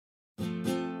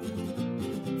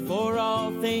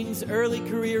things early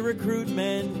career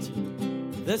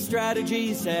recruitment, the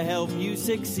strategies to help you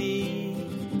succeed.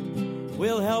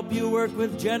 We'll help you work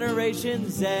with Generation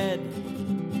Z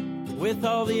with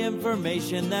all the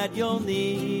information that you'll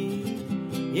need.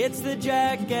 It's the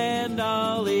Jack and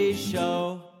Ollie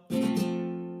Show. And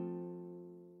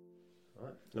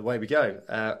away we go.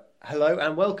 Hello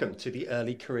and welcome to the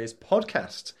Early Careers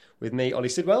Podcast with me, Ollie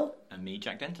Sidwell. And me,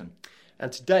 Jack Denton.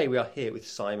 And today we are here with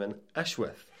Simon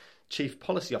Ashworth, Chief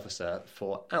Policy Officer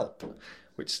for AELP,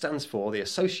 which stands for the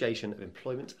Association of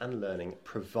Employment and Learning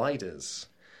Providers.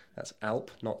 That's AELP,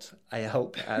 not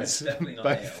AELP, as definitely not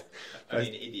both. AELP. Only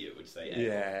an idiot would say AELP.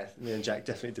 Yeah, me and Jack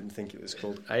definitely didn't think it was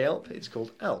called AELP. It's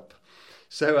called AELP.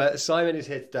 So Simon is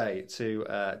here today to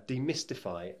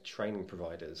demystify training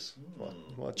providers.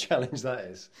 What a challenge that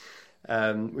is,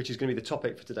 which is going to be the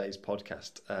topic for today's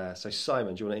podcast. So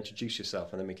Simon, do you want to introduce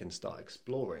yourself and then we can start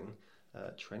exploring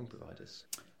training providers?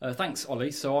 Thanks,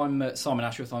 Ollie. So I'm Simon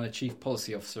Ashworth. I'm the Chief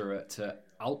Policy Officer at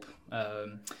AELP.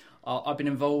 I've been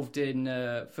involved in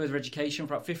further education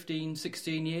for about 15,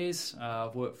 16 years.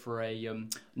 I've worked for a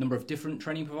number of different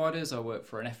training providers. I worked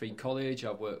for an FE college.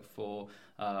 I've worked for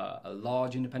a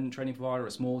large independent training provider,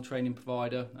 a small training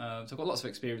provider. So I've got lots of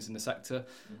experience in the sector.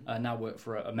 Now work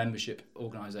for a membership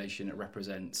organisation that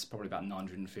represents probably about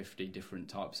 950 different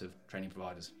types of training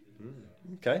providers.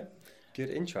 Okay, good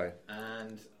intro.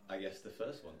 And I guess the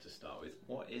first one to start with,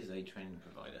 what is a training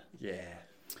provider? Yeah.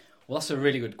 Well, that's a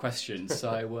really good question.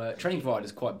 So training provider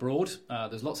is quite broad.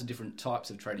 There's lots of different types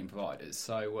of training providers.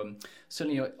 So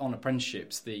certainly on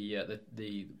apprenticeships, the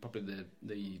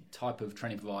type of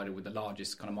training provider with the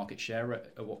largest kind of market share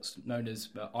are what's known as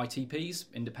ITPs,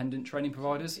 independent training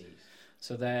providers.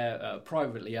 So they're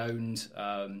privately owned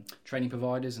training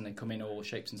providers, and they come in all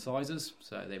shapes and sizes.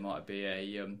 So they might be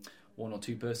a one or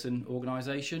two person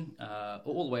organisation,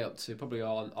 all the way up to probably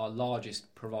our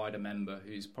largest provider member,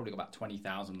 who's probably got about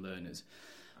 20,000 learners.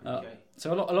 Okay.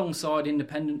 So alongside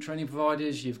independent training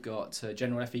providers, you've got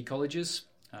general FE colleges,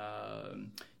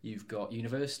 you've got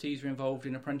universities who are involved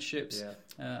in apprenticeships,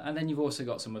 and then you've also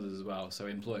got some others as well, so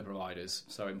employer providers,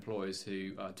 so employers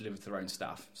who deliver to their own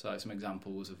staff. So some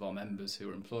examples of our members who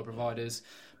are employer providers,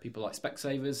 people like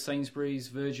Specsavers, Sainsbury's,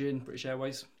 Virgin, British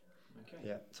Airways.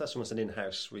 Yeah, so that's almost an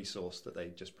in-house resource that they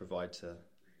just provide to...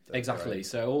 Exactly,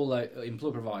 so all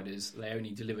employer providers, they only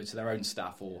deliver to their own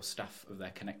staff or staff of their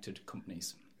connected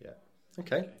companies. Yeah,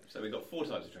 okay. So we've got four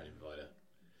types of training provider.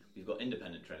 We've got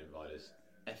independent training providers,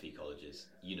 FE colleges,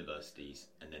 universities,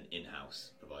 and then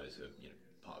in-house providers who are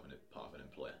part of an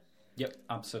employer. Yep,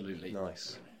 absolutely.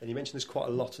 Nice. And you mentioned there's quite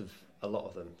a lot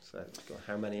of them, so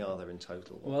how many are there in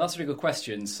total? Well, that's a really good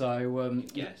question. So,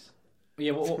 Yes.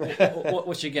 Yeah,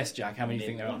 what's your guess, Jack? How many do you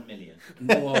think there are? 1 million.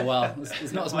 Well,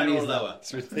 there's not as many as lower.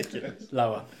 It's ridiculous.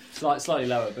 Lower, slightly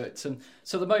lower. But so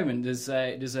at the moment, there's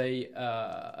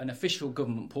an official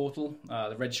government portal,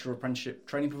 the Register of Apprenticeship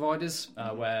Training Providers,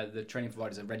 where the training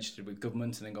providers are registered with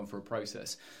government and then gone through a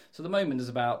process. So at the moment, there's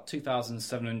about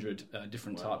 2,700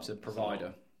 different types of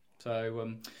provider.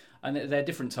 So. And they're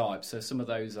different types. So some of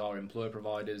those are employer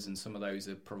providers, and some of those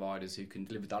are providers who can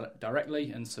deliver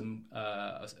directly, and some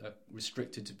are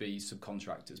restricted to be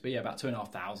subcontractors. But yeah, about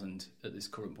 2,500 at this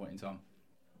current point in time.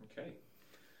 Okay.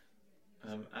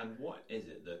 And what is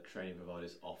it that training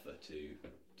providers offer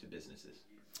to businesses?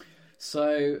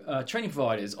 So training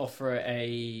providers offer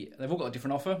they've all got a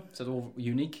different offer, so they're all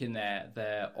unique in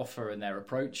their offer and their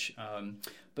approach.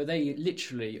 But they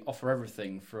literally offer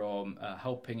everything from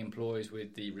helping employees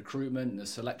with the recruitment and the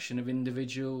selection of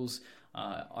individuals,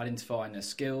 identifying their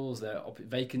skills, their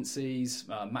vacancies,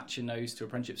 matching those to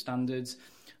apprenticeship standards,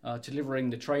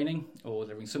 delivering the training or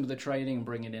delivering some of the training and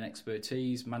bringing in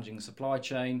expertise, managing the supply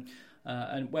chain,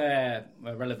 and where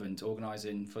relevant,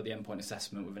 organising for the endpoint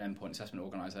assessment with an endpoint assessment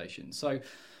organisation. So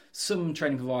some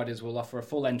training providers will offer a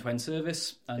full end-to-end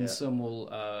service, and some will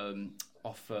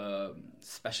offer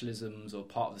specialisms or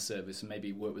part of the service and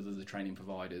maybe work with other training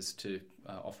providers to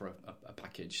offer a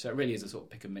package. So it really is a sort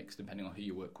of pick and mix depending on who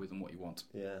you work with and what you want.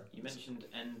 Yeah. You mentioned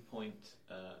endpoint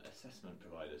assessment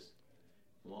providers.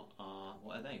 What are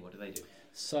they? What do they do?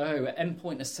 So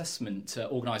endpoint assessment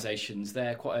organisations,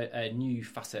 they're quite a new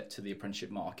facet to the apprenticeship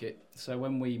market. So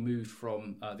when we moved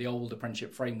from the old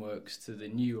apprenticeship frameworks to the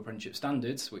new apprenticeship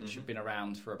standards, which have been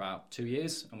around for about 2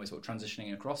 years, and we're sort of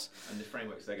transitioning across. And the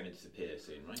frameworks, they're going to disappear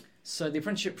soon, right? So the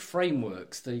apprenticeship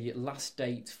frameworks, the last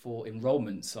date for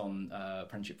enrolments on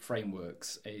apprenticeship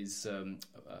frameworks is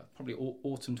probably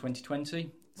autumn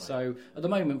 2020. Right. So at the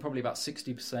moment, probably about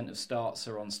 60% of starts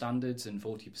are on standards and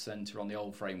 40% are on the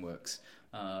old frameworks,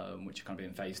 which are kind of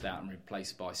being phased out and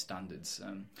replaced by standards.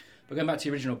 But going back to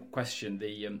the original question,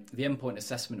 the endpoint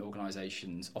assessment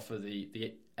organisations offer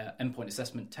the endpoint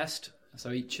assessment test.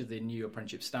 So each of the new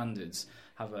apprenticeship standards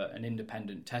have an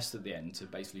independent test at the end to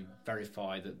basically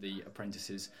verify that the apprentice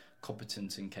is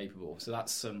competent and capable. So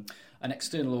that's an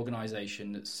external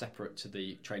organisation that's separate to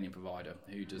the training provider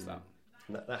who does that.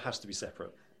 And that has to be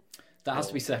separate. That has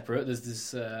to be separate.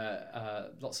 There's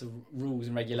lots of rules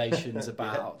and regulations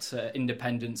about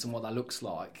independence and what that looks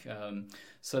like.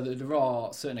 So there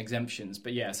are certain exemptions.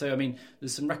 But yeah, so I mean,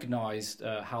 there's some recognised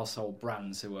household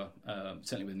brands who are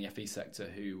certainly within the FE sector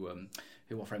who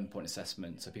offer endpoint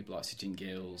assessment. So people like City and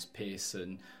Guilds,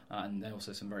 Pearson, and then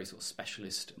also some very sort of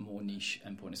specialist, more niche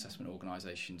endpoint assessment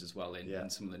organisations as well in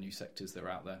some of the new sectors that are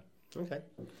out there. Okay.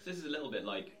 This is a little bit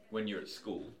like when you're at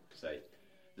school, say.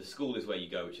 The school is where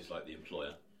you go, which is like the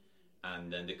employer,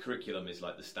 and then the curriculum is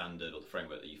like the standard or the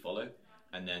framework that you follow,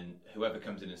 and then whoever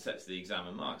comes in and sets the exam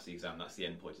and marks the exam, that's the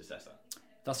endpoint assessor.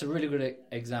 That's a really good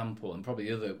example, and probably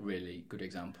the other really good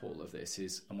example of this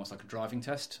is almost like a driving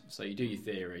test. So you do your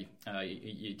theory,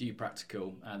 you do your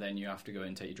practical, and then you have to go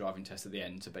and take your driving test at the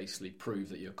end to basically prove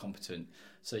that you're competent.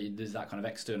 So there's that kind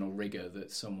of external rigour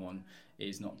that someone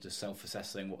is not just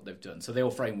self-assessing what they've done. So the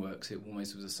old frameworks, it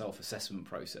almost was a self-assessment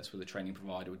process where the training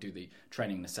provider would do the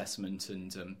training and assessment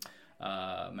and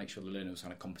make sure the learner was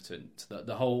kind of competent.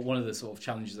 The whole one of the sort of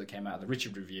challenges that came out of the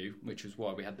Richard Review, which was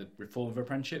why we had the reform of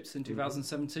apprenticeships in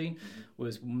 2017,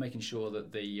 was making sure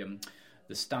that the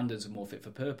standards were more fit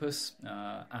for purpose,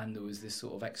 and there was this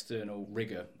sort of external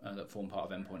rigour that formed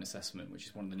part of endpoint assessment, which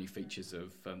is one of the new features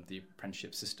of the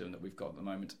apprenticeship system that we've got at the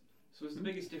moment. So was the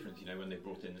biggest difference, when they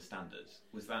brought in the standards,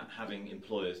 was that having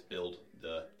employers build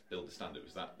the standard?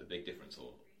 Was that the big difference,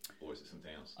 or is it something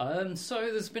else?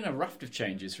 So there's been a raft of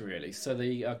changes, really. So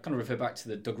the kind of refer back to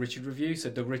the Doug Richard Review.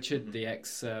 So Doug Richard, the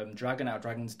ex-Dragon out of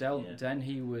Dragon's Den,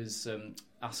 he was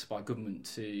asked by government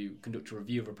to conduct a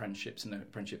review of apprenticeships and the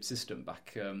apprenticeship system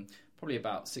back probably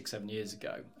about 6-7 years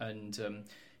ago. And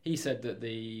he said that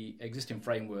the existing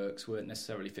frameworks weren't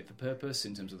necessarily fit for purpose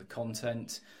in terms of the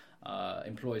content.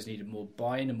 Employers needed more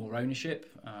buy-in and more ownership,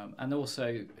 and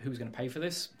also who was going to pay for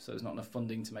this. So there's not enough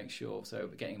funding to make sure, so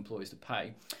getting employers to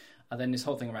pay. And then this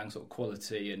whole thing around sort of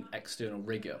quality and external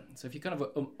rigour. So if you kind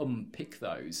of unpick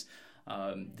those,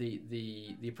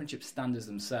 the apprenticeship standards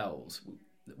themselves,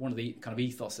 one of the kind of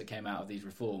ethos that came out of these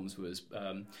reforms was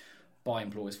by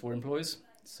employers for employers.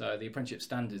 So the apprenticeship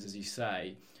standards, as you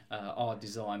say, are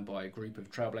designed by a group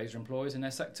of trailblazer employers in their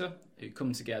sector who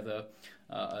come together,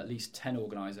 at least 10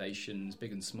 organisations,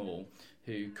 big and small,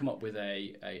 who come up with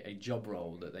a job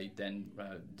role that they then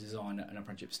design an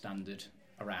apprenticeship standard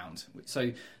around.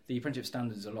 So the apprenticeship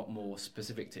standards are a lot more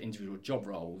specific to individual job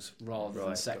roles rather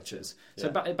than sectors.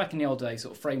 Gotcha. So back in the old days,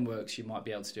 sort of frameworks, you might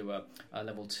be able to do a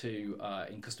level 2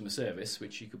 in customer service,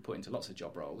 which you could put into lots of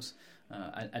job roles.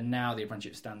 And now the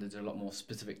apprenticeship standards are a lot more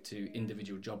specific to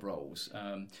individual job roles.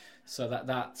 So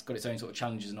that's got its own sort of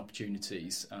challenges and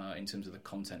opportunities in terms of the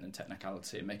content and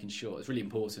technicality, and making sure it's really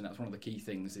important. That's one of the key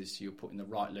things, is you're putting the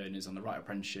right learners on the right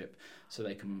apprenticeship so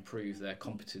they can improve their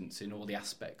competence in all the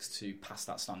aspects to pass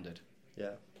that standard.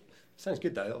 Yeah. Sounds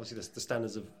good, though. Obviously, the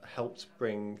standards have helped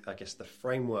bring, I guess, the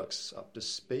frameworks up to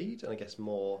speed and, I guess,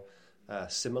 more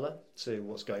similar to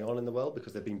what's going on in the world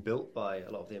because they've been built by a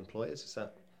lot of the employers. Is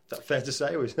that fair to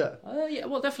say, or is that? Yeah,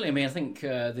 well, definitely. I mean, I think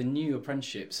the new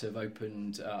apprenticeships have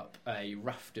opened up a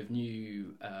raft of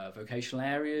new vocational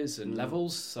areas and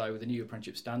levels. So with the new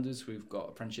apprenticeship standards, we've got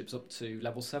apprenticeships up to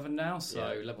level 7 now.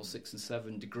 So level 6 and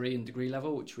 7 degree and degree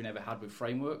level, which we never had with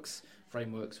frameworks.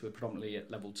 Frameworks were predominantly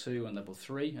at level 2 and level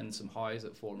 3, and some highs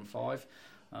at 4 and 5.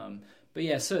 But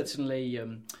yeah, certainly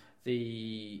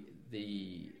the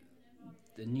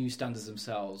new standards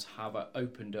themselves have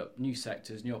opened up new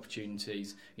sectors, new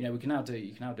opportunities. You can now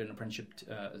do an apprenticeship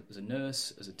as a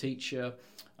nurse, as a teacher,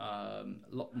 a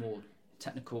lot more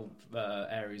technical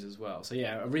areas as well. So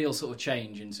yeah, a real sort of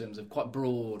change in terms of quite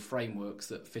broad frameworks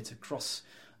that fit across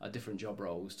different job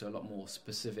roles to a lot more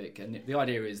specific. And the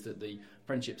idea is that the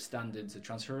apprenticeship standards are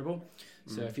transferable.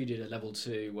 So if you did a level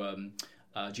 2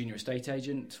 junior estate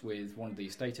agent with one of the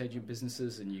estate agent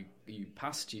businesses and you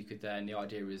passed, you could then, the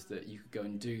idea is that you could go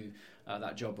and do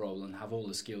that job role and have all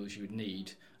the skills you would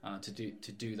need to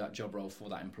do that job role for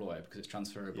that employer, because it's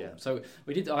transferable. Yeah. So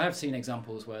I have seen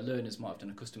examples where learners might have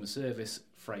done a customer service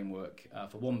framework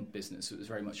for one business that was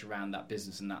very much around that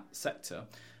business and that sector,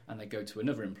 and they go to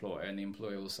another employer and the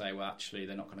employer will say, well, actually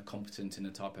they're not kind of competent in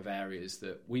the type of areas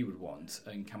that we would want,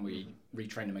 and can we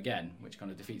retrain them again, which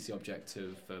kind of defeats the object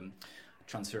of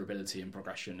transferability and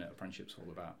progression that apprenticeship's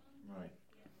all about. Right.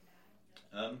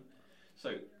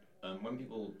 So when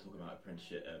people talk about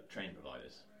apprenticeship training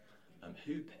providers,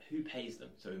 who pays them?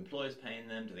 So employers paying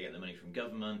them? Do they get the money from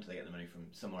government? Do they get the money from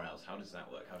somewhere else? How does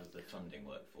that work? How does the funding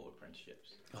work for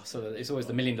apprenticeships? So it's always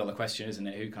the million-dollar question, isn't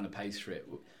it? Who kind of pays for it?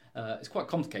 It's quite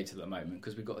complicated at the moment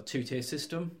because we've got a two-tier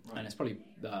system, and it's probably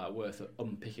worth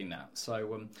unpicking that.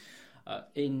 So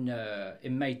in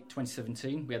May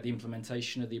 2017, we had the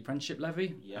implementation of the apprenticeship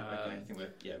levy. Yeah, okay. I think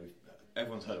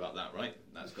everyone's heard about that, right?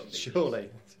 That's got big Surely.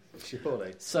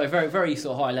 So very, very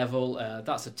sort of high level.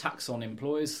 That's a tax on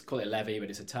employers. Call it a levy, but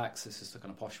it's a tax. It's just a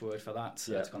kind of posh word for that.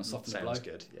 So to kind of soften the blow. Sounds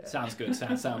good. Yeah. Sounds good.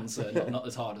 Sounds not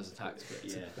as hard as a tax, but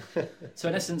Yeah. So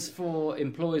in essence, for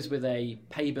employers with a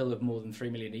pay bill of more than $3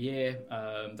 million a year,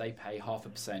 they pay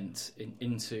 0.5%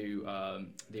 into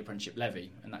the apprenticeship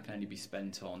levy, and that can only be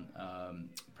spent on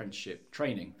apprenticeship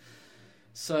training.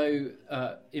 So,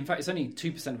 in fact, it's only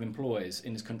 2% of employers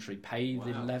in this country pay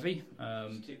the levy.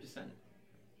 2%.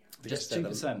 Just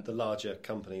 2%. The larger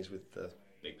companies with the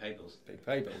Big pay bills. big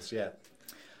pay bills, yeah.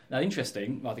 Now, I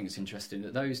think it's interesting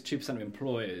that those 2% of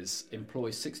employers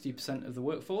employ 60% of the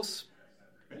workforce.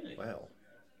 Really? Wow.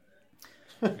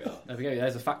 There we go.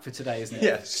 There's a fact for today, isn't it?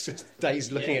 Yeah, it's just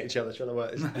days looking at each other trying to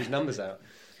work these numbers out.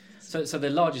 So the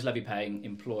largest levy-paying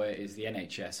employer is the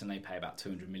NHS, and they pay about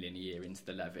 $200 million a year into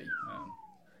the levy.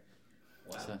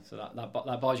 Wow. So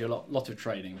that buys you a lot of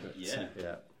training. But, Yeah.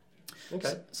 Yeah.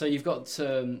 Okay. So you've got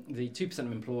the 2%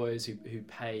 of employers who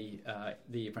pay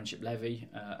the apprenticeship levy,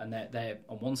 and they're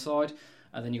on one side,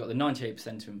 and then you've got the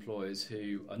 98% of employers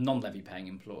who are non-levy paying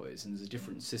employers, and there's a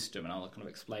different system, and I'll kind of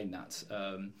explain that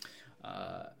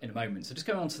in a moment. So just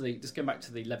going back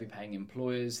to the levy paying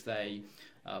employers, they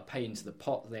pay into the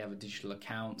pot. They have a digital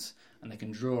account, and they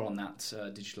can draw on that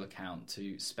digital account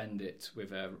to spend it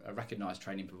with a recognised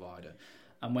training provider.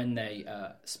 And when they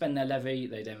spend their levy,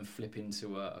 they then flip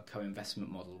into a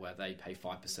co-investment model where they pay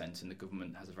 5%, and the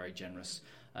government has a very generous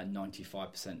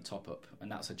 95% top-up. And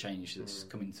that's a change that's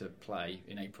come into play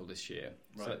in April this year.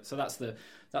 Right. So that's the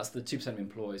 2% of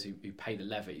employers who pay the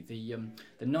levy.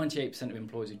 The 98% of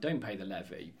employers who don't pay the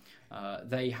levy,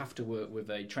 they have to work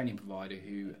with a training provider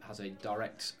who has a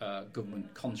direct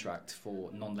government contract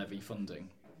for non-levy funding.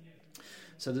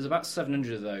 So there's about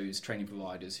 700 of those training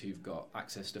providers who've got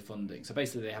access to funding. So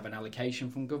basically they have an allocation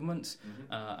from government,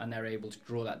 and they're able to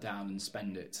draw that down and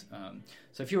spend it.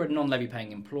 So if you're a non-levy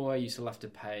paying employer, you still have to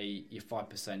pay your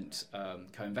 5%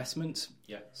 co-investment.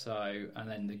 Yeah. So, and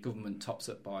then the government tops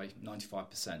up by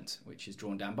 95%, which is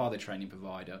drawn down by the training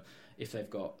provider if they've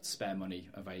got spare money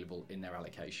available in their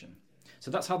allocation. So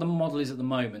that's how the model is at the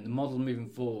moment. The model moving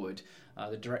forward,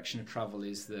 the direction of travel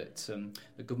is that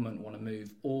the government want to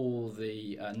move all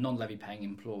the non-levy paying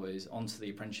employers onto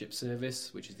the apprenticeship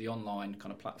service, which is the online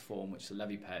kind of platform which the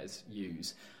levy payers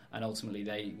use. And ultimately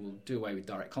they will do away with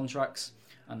direct contracts,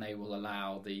 and they will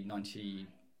allow the 98%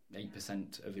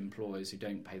 of employers who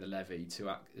don't pay the levy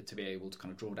to be able to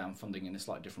kind of draw down funding in a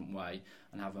slightly different way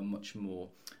and have a much more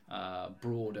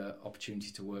broader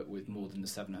opportunity to work with more than the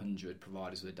 700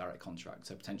 providers with a direct contract.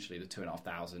 So potentially the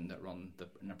 2,500 that are on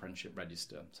an apprenticeship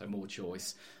register. So more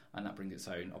choice, and that brings its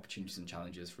own opportunities and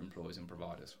challenges for employers and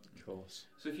providers. Of course.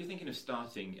 So if you're thinking of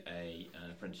starting an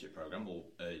apprenticeship program or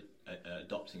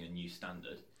adopting a new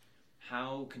standard,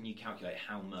 how can you calculate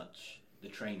how much the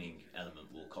training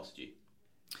element will cost you?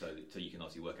 So you can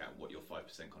obviously work out what your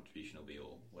 5% contribution will be,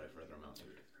 or whatever other amount it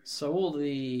would be. So all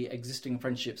the existing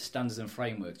apprenticeship standards and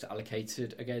frameworks are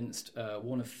allocated against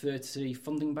one of 30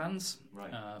 funding bands.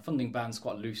 Right. Funding bands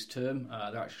quite a loose term.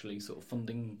 They're actually sort of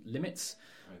funding limits.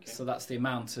 Okay. So that's the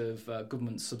amount of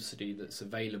government subsidy that's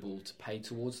available to pay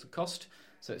towards the cost.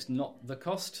 So it's not the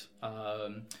cost.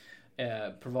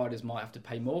 Providers might have to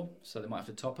pay more, so they might have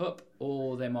to top up,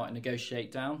 or they might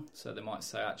negotiate down. So they might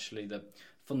say, actually, the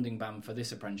funding band for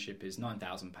this apprenticeship is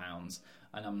 £9,000,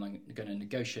 and I'm going to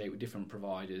negotiate with different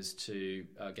providers to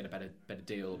get a better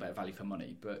deal, better value for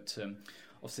money. But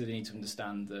obviously they need to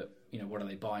understand that, what are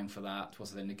they buying for that?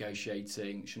 What are they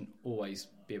negotiating? It shouldn't always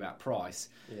be about price.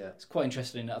 Yeah. It's quite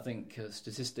interesting. I think a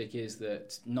statistic is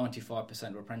that 95%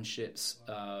 of apprenticeships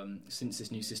since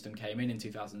this new system came in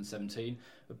 2017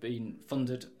 have been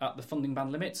funded at the funding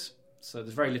band limits. So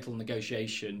there's very little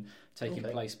negotiation taking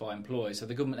place by employers. So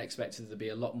the government expected there to be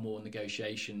a lot more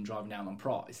negotiation driving down on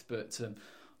price. But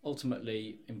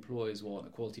ultimately, employers want a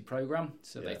quality programme.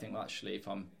 So they think, well, actually, if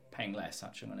I'm paying less,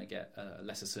 actually I'm going to get a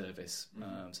lesser service.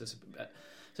 So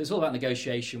it's all about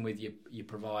negotiation with your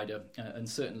provider, and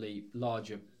certainly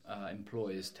larger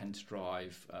employers tend to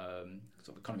drive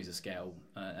sort of economies of scale,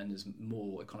 and there's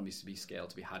more economies to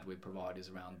be had with providers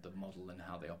around the model and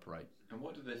how they operate. And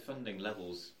what do the funding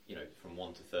levels, from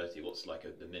 1 to 30, what's like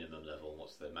the minimum level and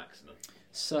what's the maximum?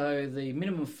 So the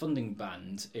minimum funding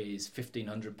band is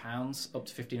 £1,500, up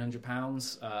to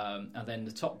 £1,500, and then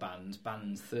the top band,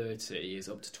 band 30, is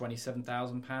up to £27,000.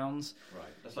 Right,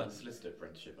 that's like the solicitor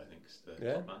apprenticeship, I think, is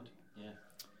the top band. Yeah.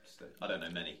 I don't know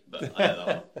many, but I know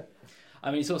that one. I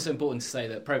mean, it's also important to say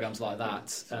that programs like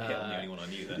that... I'm the only one I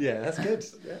knew then. Yeah, that's good.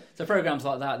 Yeah. So programs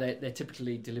like that, they're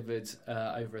typically delivered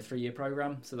over a 3-year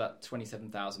program. So that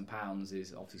 £27,000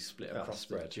 is obviously split across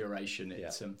the duration.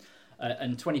 It's,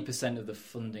 and 20% of the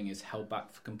funding is held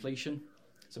back for completion.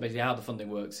 So basically how the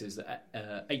funding works is that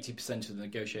 80% of the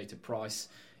negotiated price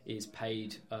is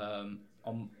paid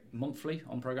on monthly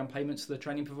on program payments to the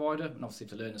training provider, and obviously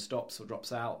if the learner stops or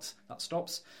drops out, that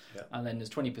stops. And then there's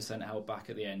 20% held back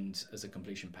at the end as a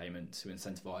completion payment to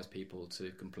incentivise people to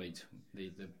complete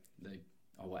the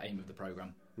aim of the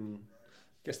program. I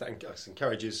guess that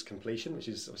encourages completion, which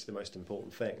is obviously the most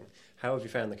important thing. How have you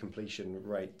found the completion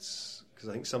rates? Because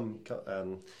I think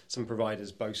some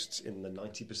providers boast in the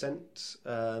 90%,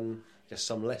 I guess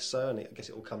some less so, and I guess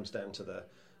it all comes down to the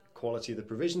quality of the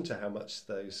provision, to how much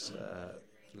those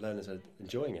learners are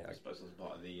enjoying it. I suppose that's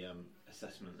part of the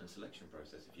assessment and selection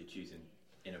process. If you're choosing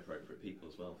inappropriate people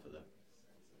as well for the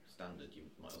standard, you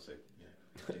might also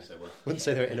do so well. Wouldn't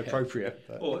say they're inappropriate.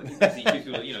 But. Or you choose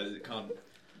people that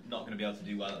not going to be able to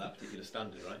do well at that particular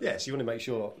standard, right? Yes, you want to make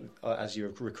sure as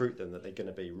you recruit them that they're going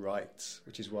to be right,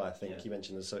 which is why I think you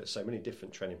mentioned there's so many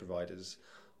different training providers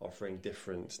offering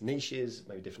different niches,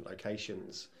 maybe different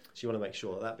locations. So you want to make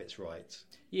sure that bit's right.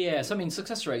 Yeah, so I mean,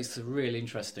 success rates are a really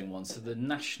interesting one. So the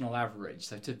national average,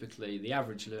 so typically the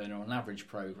average learner on an average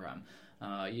programme,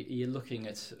 you're looking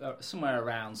at somewhere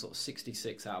around sort of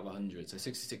 66 out of 100. So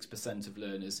 66% of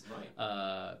learners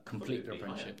complete their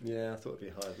apprenticeship. Yeah, I thought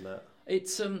it'd be higher than that.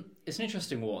 It's an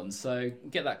interesting one. So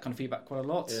get that kind of feedback quite a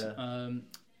lot. Yeah.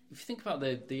 If you think about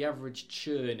the average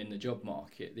churn in the job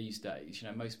market these days,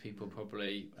 most people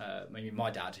probably, maybe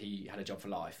my dad, he had a job for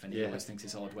life, and he always thinks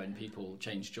it's odd when people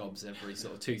change jobs every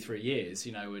sort of 2-3 years,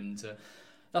 and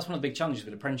that's one of the big challenges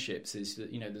with apprenticeships is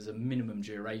that, there's a minimum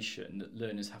duration that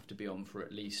learners have to be on for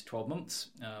at least 12 months,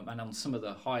 and on some of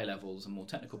the higher levels and more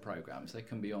technical programs, they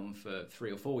can be on for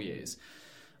 3 or 4 years.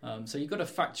 So you've got to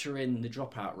factor in the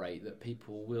dropout rate that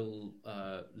people will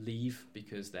leave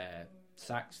because they're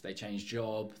sacked, they change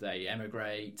job, they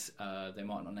emigrate, they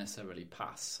might not necessarily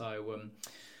pass. So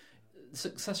the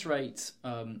success rate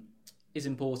is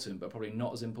important, but probably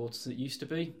not as important as it used to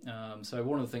be. So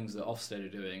one of the things that Ofsted are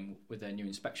doing with their new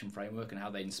inspection framework and how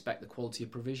they inspect the quality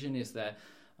of provision is they're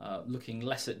looking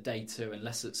less at data and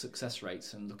less at success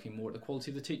rates and looking more at the quality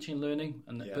of the teaching and learning.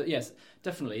 But yes,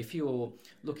 definitely, if you're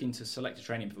looking to select a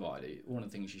training provider, one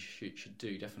of the things you should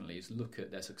do definitely is look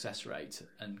at their success rate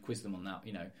and quiz them on that.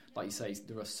 Like you say,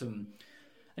 there are some,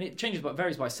 and it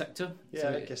varies by sector. Yeah, so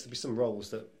I guess there'll be some roles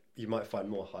that you might find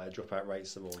more higher dropout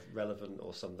rates, are more relevant,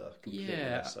 or some that are completely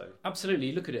less so. Absolutely.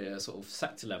 You look at it at a sort of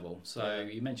sector level. So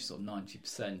you mentioned sort of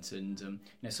 90%, and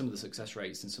some of the success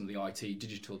rates in some of the IT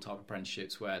digital type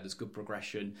apprenticeships where there's good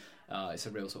progression, it's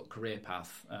a real sort of career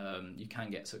path. You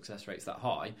can get success rates that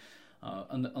high.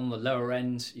 On the lower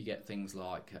end, you get things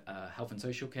like health and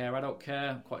social care, adult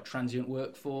care, quite transient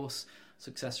workforce.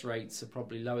 Success rates are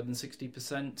probably lower than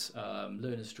 60%.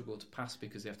 Learners struggle to pass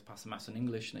because they have to pass the maths and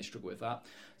English, and they struggle with that.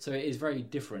 So it is very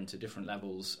different at different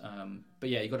levels. But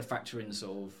yeah, you've got to factor in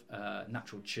sort of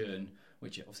natural churn,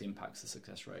 which obviously impacts the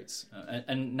success rates.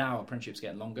 And now apprenticeships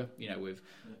getting longer, with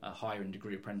higher in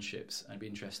degree apprenticeships. And it'd be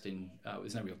interesting,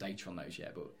 there's no real data on those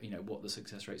yet, but what the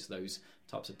success rates of those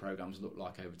types of programs look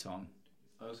like over time.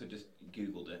 I also just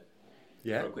Googled it.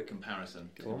 Yeah. For a quick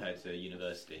comparison compared to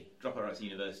university. Dropout rates at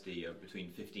university are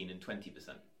between 15 and 20%.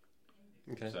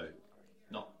 Okay. So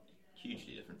not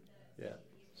hugely different. Yeah.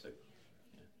 So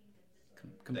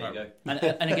there you go.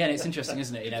 And again, it's interesting,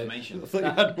 isn't it? Information. I thought you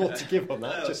had more to give on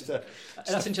that.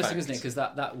 That's interesting, isn't it? Because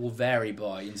that will vary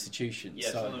by institutions.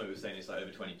 Yeah, some of them were saying it's like over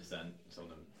 20%, some of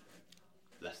them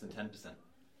less than 10%.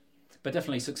 But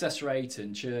definitely success rate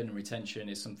and churn and retention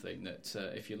is something that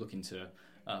if you're looking to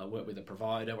work with a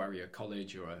provider, whether you're a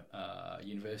college or a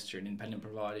university or an independent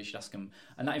provider, you should ask them.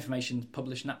 And that information's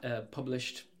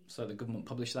published, so the government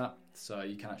published that, so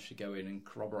you can actually go in and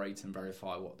corroborate and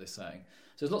verify what they're saying.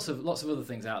 So there's lots of other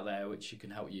things out there which you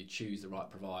can help you choose the right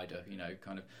provider.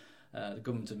 The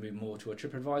government to move more to a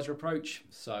TripAdvisor approach,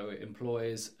 so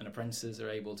employers and apprentices are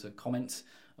able to comment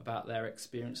about their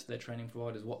experience, their training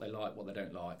providers, what they like, what they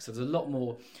don't like. So there's a lot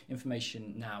more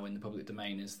information now in the public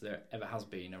domain as there ever has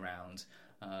been around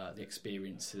the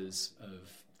experiences of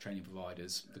training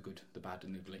providers, the good, the bad,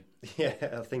 and the ugly. Yeah,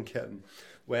 I think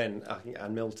when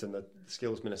Anne Milton, the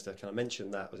skills minister, kind of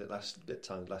mentioned that, was it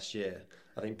last year?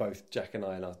 I think both Jack and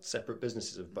I and our separate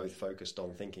businesses have both focused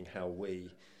on thinking how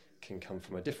we can come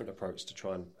from a different approach to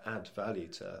try and add value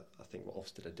to, I think, what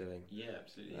Ofsted are doing. Yeah,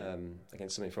 absolutely. Again,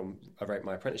 something from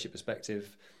my apprenticeship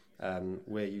perspective,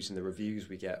 we're using the reviews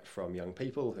we get from young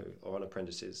people who are on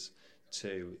apprentices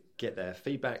to get their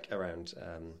feedback around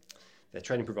their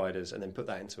training providers, and then put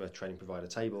that into a training provider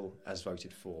table as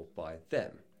voted for by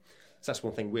them. So that's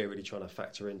one thing we're really trying to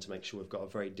factor in to make sure we've got a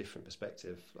very different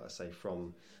perspective, like I say,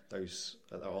 from those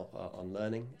that are on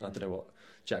learning. I don't know what,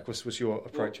 Jack, what's your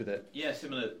approach with it? Yeah,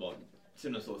 similar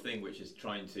sort of thing, which is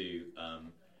trying to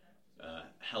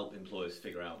help employers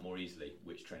figure out more easily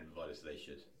which training providers they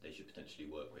should potentially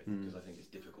work with, because I think it's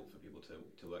difficult for people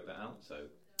to work that out. So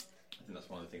I think that's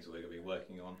one of the things that we're going to be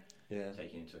working on. Yeah.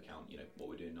 Taking into account, what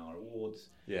we're doing in our awards,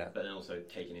 yeah, but then also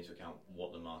taking into account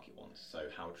what the market wants. So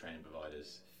how training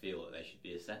providers feel that they should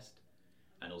be assessed,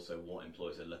 and also what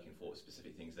employers are looking for,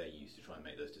 specific things they use to try and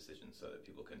make those decisions, so that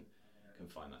people can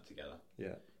find that together.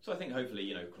 Yeah. So I think hopefully,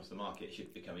 across the market, it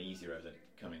should become easier over the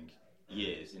coming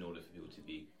years in order for people to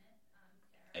be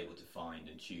able to find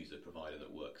and choose a provider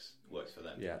that works for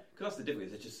them. Yeah. Because that's the difficulty.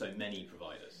 There's just so many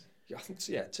providers. I think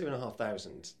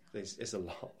 2,500 is a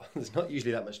lot. There's not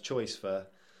usually that much choice for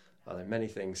many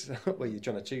things where you're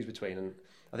trying to choose between, and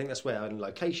I think that's where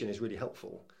location is really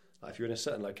helpful. Like if you're in a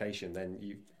certain location, then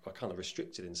you are kind of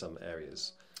restricted in some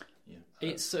areas. Yeah.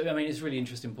 It's really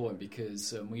interesting point,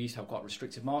 because we used to have quite a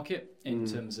restricted market in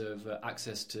terms of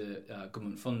access to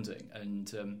government funding,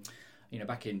 and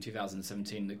back in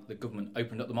 2017, the government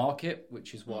opened up the market,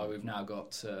 which is why we've now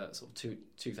got sort of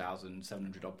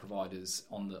 2,700 odd providers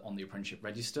on the apprenticeship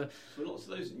register. So lots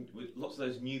of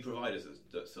those new providers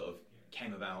that sort of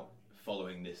came about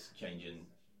following this change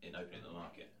in opening the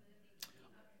market.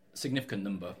 Significant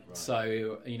number. Right.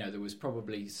 So there was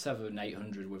probably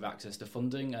 700-800 with access to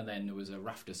funding, and then there was a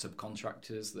raft of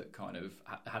subcontractors that kind of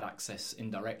had access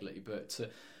indirectly. But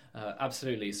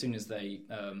absolutely, as soon as they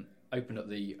opened up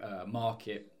the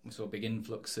market, we saw a big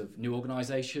influx of new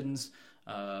organisations.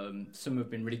 Some have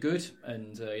been really good,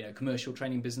 and commercial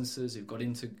training businesses who've got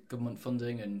into government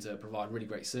funding and provide really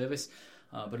great service.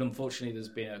 But unfortunately, there's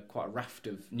been quite a raft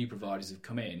of new providers who've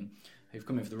come in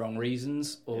for the wrong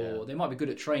reasons, or they might be good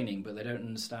at training, but they don't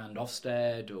understand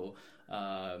Ofsted or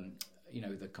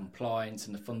the compliance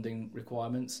and the funding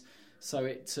requirements. So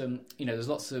there's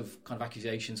lots of kind of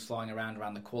accusations flying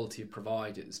around the quality of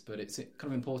providers, but it's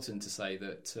kind of important to say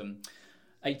that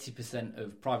 80%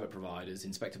 of private providers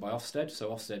inspected by Ofsted,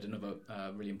 so Ofsted, another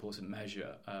really important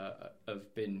measure,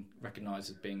 have been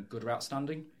recognised as being good or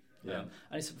outstanding. Yeah.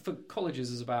 And it's, for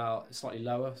colleges, is about slightly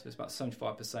lower, so it's about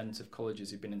 75% of colleges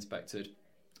who've been inspected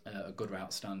are good or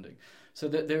outstanding. So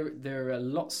there are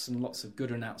lots and lots of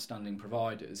good and outstanding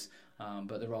providers,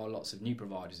 but there are lots of new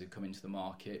providers who've come into the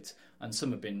market, and some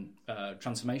have been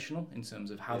transformational in terms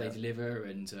of how they deliver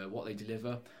and what they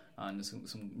deliver, and there's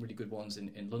some really good ones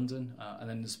in London, and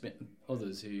then there's been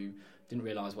others who didn't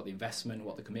realise what the investment,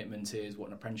 what the commitment is, what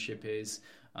an apprenticeship is,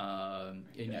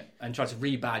 and try to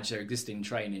rebadge their existing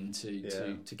training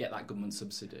to get that government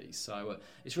subsidy. So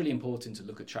it's really important to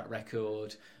look at track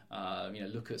record,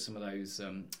 look at some of those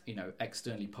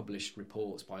externally published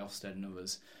reports by Ofsted and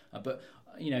others. But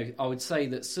I would say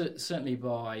that certainly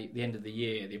by the end of the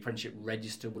year, the apprenticeship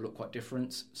register will look quite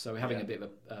different. So we're having a bit of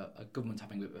a government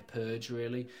having a bit of a purge,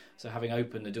 really. So having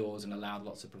opened the doors and allowed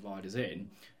lots of providers in,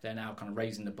 they're now kind of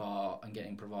raising the bar and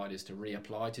getting providers to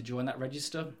reapply to join that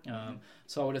register.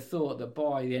 So I would have thought that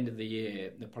by the end of the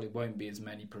year, there probably won't be as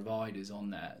many providers on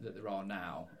there that there are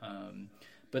now.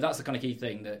 But that's the kind of key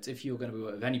thing, that if you're going to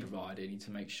work with any provider, you need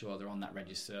to make sure they're on that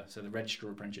register. So the register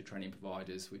of apprenticeship training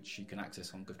providers, which you can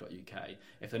access on gov.uk.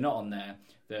 If they're not on there,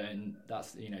 then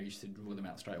that's you should rule them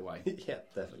out straight away. Yeah,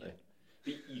 definitely.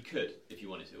 But you could if you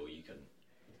wanted to, or you couldn't.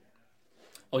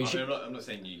 Or you should. I'm not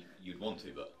saying you'd want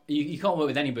to, but you can't work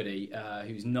with anybody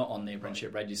who's not on the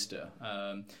apprenticeship register.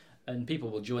 And people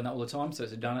will join that all the time, so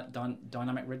it's a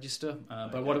dynamic register.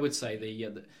 But what I would say,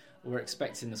 we're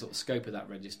expecting the sort of scope of that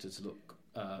register to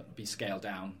be scaled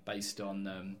down based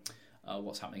on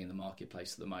what's happening in the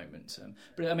marketplace at the moment.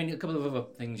 But I mean, a couple of other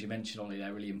things you mentioned, Ollie,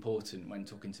 they're really important when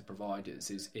talking to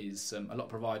providers. Is a lot of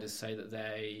providers say that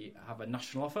they have a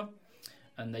national offer,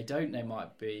 and they don't. They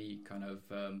might be kind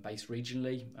of based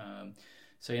regionally.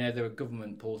 So there are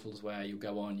government portals where you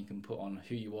go on, you can put on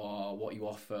who you are, what you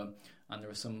offer, and there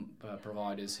are some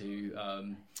providers who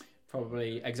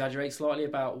probably exaggerate slightly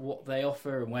about what they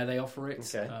offer and where they offer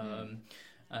it. Okay.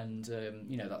 And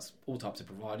that's all types of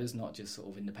providers, not just sort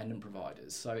of independent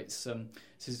providers. So it's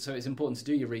important to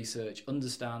do your research,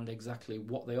 understand exactly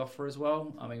what they offer as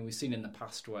well. I mean, we've seen in the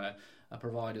past where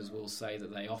providers will say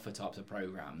that they offer types of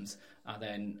programs, and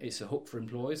then it's a hook for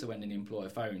employers. So when an employer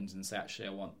phones and say, actually,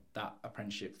 I want that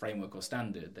apprenticeship framework or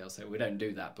standard, they'll say, we don't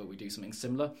do that, but we do something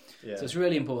similar. Yeah. So it's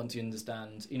really important to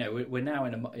understand. We're now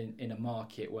in a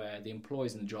market where the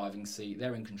employers in the driving seat,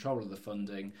 they're in control of the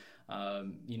funding.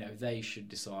 They should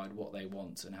decide what they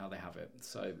want and how they have it.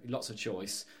 So lots of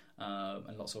choice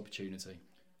and lots of opportunity.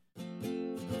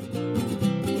 You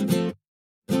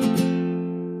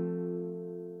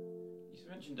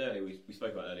mentioned earlier, we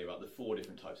spoke about earlier about the 4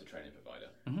 different types of training provider,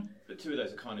 but 2 of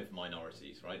those are kind of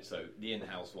minorities, right? So the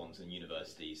in-house ones and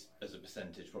universities, as a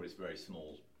percentage, probably it's a very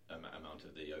small amount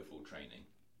of the overall training.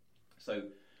 So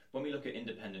when we look at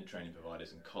independent training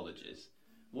providers and colleges,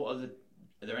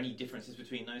 are there any differences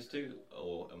between those 2?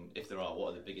 Or if there are,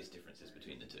 what are the biggest differences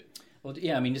between the 2? Well,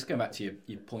 yeah, I mean, just going back to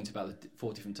your point about the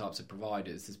 4 different types of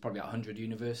providers, there's probably about 100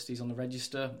 universities on the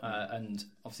register, and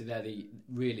obviously they're the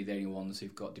only ones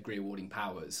who've got degree awarding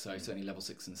powers, so certainly level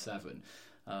 6 and 7.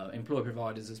 Employer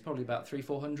providers, there's probably about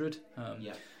 300-400.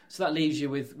 So that leaves you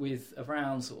with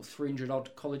around sort of 300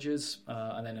 odd colleges,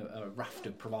 and then a raft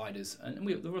of providers. And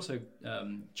there are also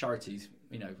charities,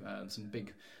 some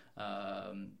big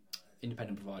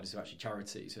independent providers who are actually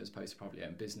charities as opposed to privately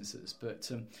owned businesses. But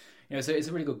so it's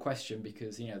a really good question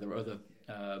because there are other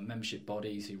membership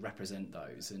bodies who represent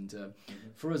those, and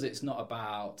for us it's not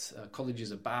about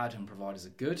colleges are bad and providers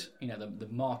are good. The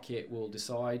market will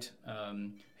decide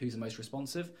who's the most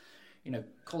responsive.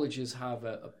 Colleges have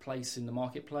a place in the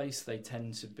marketplace. They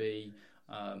tend to be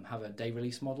have a day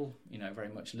release model. Very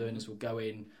much learners will go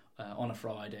in on a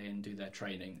Friday and do their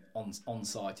training on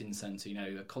site in centre.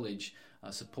 A college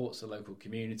supports the local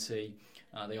community.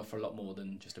 They offer a lot more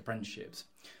than just apprenticeships.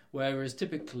 Whereas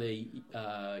typically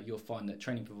you'll find that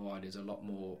training providers are a lot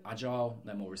more agile,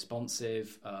 they're more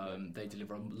responsive, they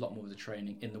deliver a lot more of the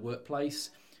training in the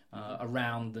workplace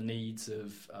around the needs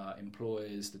of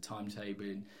employers, the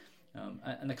timetabling.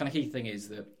 And the kind of key thing is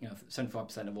that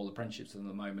 75% of all apprenticeships at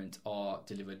the moment are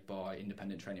delivered by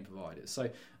independent training providers. So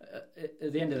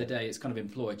at the end of the day, it's kind of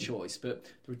employer choice, but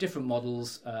there are different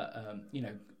models.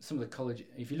 Some of the college,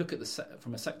 if you look at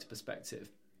from a sector perspective,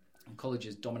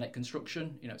 colleges dominate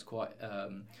construction. It's quite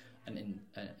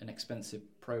an expensive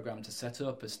program to set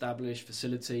up, establish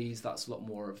facilities. That's a lot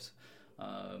more of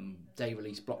day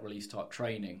release, block release type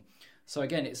training. So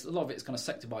again, a lot of it's kind of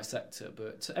sector by sector,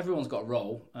 but everyone's got a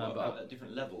role. What about at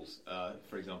different levels?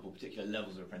 For example, particular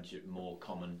levels of apprenticeship more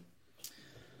common?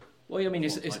 Well, I mean,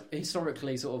 it's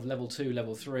historically sort of level 2,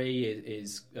 level 3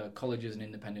 is colleges and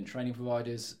independent training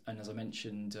providers, and as I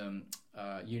mentioned,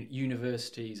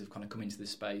 universities have kind of come into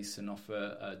this space and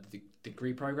offer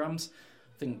degree programs.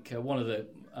 I think one of the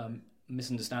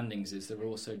misunderstandings is there are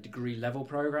also degree level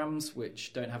programs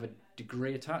which don't have a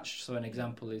degree attached. So an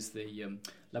example is the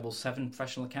level 7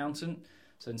 professional accountant.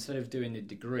 So instead of doing the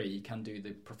degree, you can do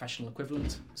the professional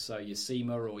equivalent, so your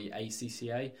CIMA or your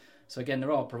ACCA. So again,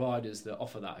 there are providers that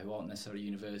offer that who aren't necessarily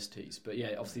universities. But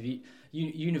yeah, obviously the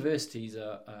universities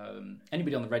are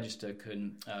anybody on the register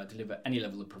can deliver any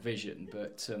level of provision,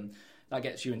 but that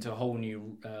gets you into a whole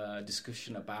new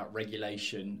discussion about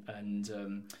regulation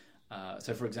and.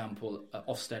 So, for example,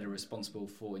 Ofsted are responsible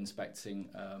for inspecting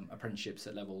apprenticeships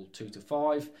at level 2 to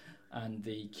 5, and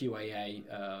the QAA,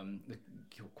 the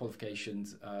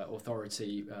Qualifications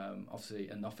Authority, obviously,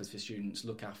 and Office for Students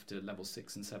look after level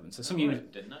 6 and 7. So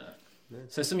didn't know that. Yeah.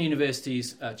 So some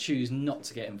universities choose not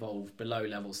to get involved below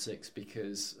level 6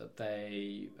 because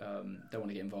they don't want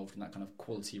to get involved in that kind of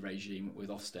quality regime with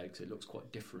Ofsted because it looks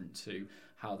quite different to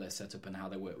how they're set up and how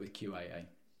they work with QAA.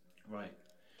 Right.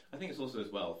 I think it's also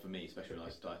as well, for me, especially when I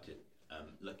started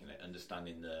looking at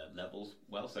understanding the levels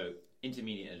well. So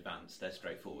intermediate and advanced, they're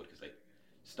straightforward because they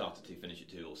start at 2, finish at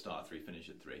 2, or start at 3, finish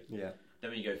at 3. Yeah.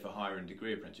 Then when you go for higher and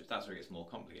degree apprenticeships, that's where it gets more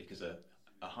complicated because a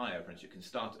higher apprenticeship can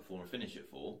start at 4 and finish at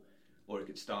 4, or it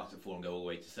could start at 4 and go all the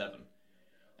way to 7.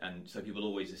 And so people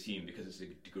always assume because it's a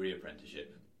degree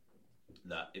apprenticeship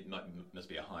that it must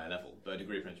be a higher level. But a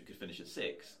degree apprenticeship could finish at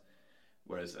 6.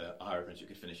 Whereas a higher apprenticeship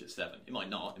could finish at 7. It might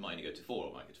not. It might only go to 4, or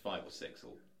it might go to 5 or 6, or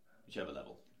whichever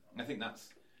level. And I think that's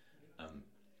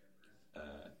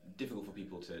difficult for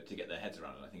people to get their heads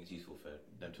around, and I think it's useful for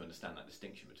them to understand that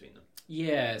distinction between them.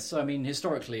 Yeah, so I mean,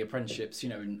 historically, apprenticeships,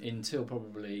 until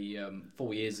probably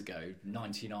 4 years ago,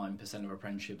 99% of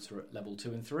apprenticeships were at level 2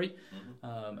 and 3.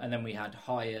 Mm-hmm. And then we had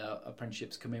higher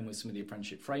apprenticeships come in with some of the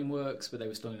apprenticeship frameworks, but they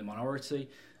were still in the minority.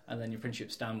 And then your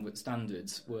apprenticeship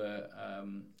standards were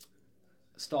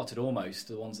started almost,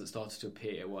 the ones that started to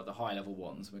appear were the high level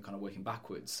ones, and we're kind of working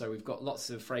backwards. So we've got lots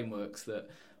of frameworks that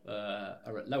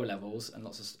are at lower levels and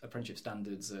lots of apprenticeship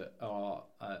standards that are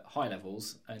high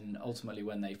levels, and ultimately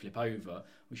when they flip over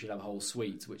we should have a whole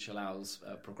suite which allows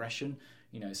progression,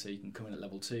 so you can come in at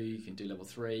level 2, you can do level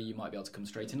 3, you might be able to come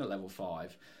straight in at level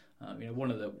 5. One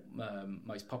of the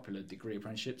most popular degree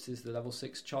apprenticeships is the level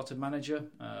 6 chartered manager.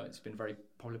 It's been a very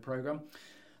popular programme.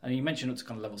 And you mentioned up to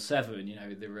kind of level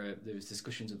 7, there's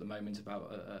discussions at the moment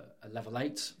about a level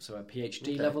 8, so a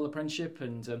PhD level apprenticeship,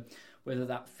 and whether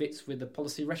that fits with the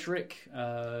policy rhetoric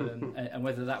and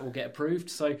whether that will get approved.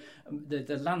 So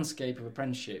the landscape of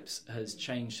apprenticeships has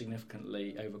changed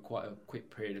significantly over quite a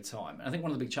quick period of time. And I think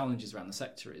one of the big challenges around the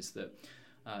sector is that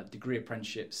degree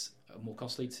apprenticeships are more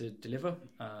costly to deliver.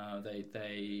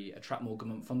 They attract more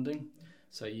government funding.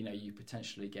 So, you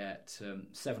potentially get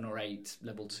 7 or 8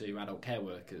 level 2 adult care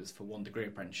workers for one degree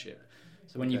apprenticeship.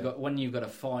 So when you've got a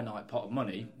finite pot of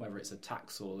money, whether it's a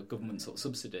tax or the government sort of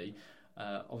subsidy,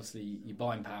 obviously your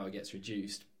buying power gets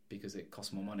reduced because it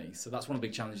costs more money. So that's one of the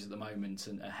big challenges at the moment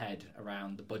and ahead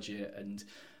around the budget, and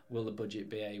will the budget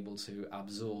be able to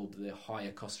absorb the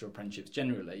higher cost of apprenticeships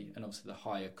generally, and obviously the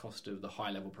higher cost of the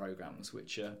high level programmes,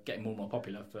 which are getting more and more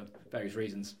popular for various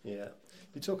reasons. Yeah.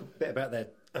 You talk a bit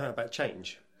about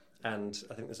change, and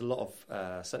I think there's a lot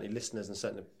of certainly listeners and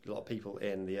certainly a lot of people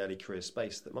in the early career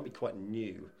space that might be quite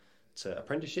new to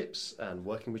apprenticeships and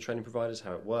working with training providers,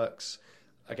 how it works.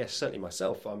 I guess certainly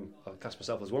myself, I class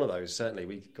myself as one of those. Certainly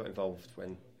we got involved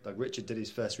when Doug Richard did his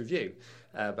first review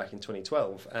back in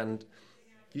 2012, and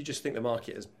you just think the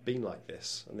market has been like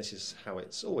this, and this is how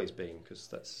it's always been, because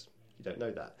you don't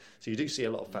know that. So you do see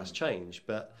a lot of fast change,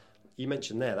 but you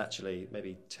mentioned there that actually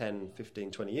maybe 10,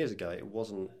 15, 20 years ago, it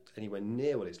wasn't anywhere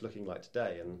near what it's looking like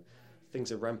today, and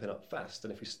things are ramping up fast.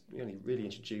 And if we only really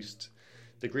introduced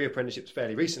degree apprenticeships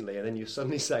fairly recently, and then you're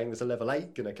suddenly saying there's a level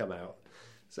 8 going to come out.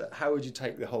 So how would you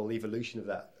take the whole evolution of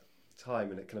that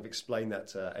time and kind of explain that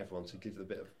to everyone to give a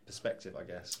bit of perspective, I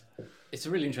guess? It's a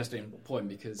really interesting point,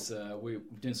 because we're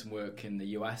doing some work in the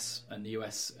US, and the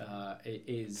US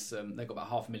they've got about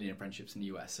 500,000 apprenticeships in the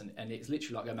US, and it's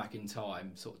literally like going back in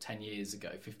time, sort of 10 years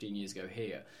ago, 15 years ago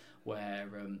here, where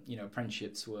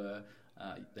apprenticeships were,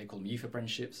 they call them youth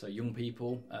apprenticeships, so young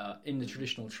people in the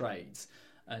traditional trades.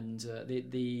 And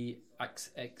the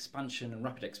expansion and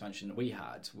rapid expansion that we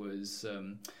had was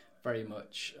very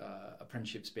much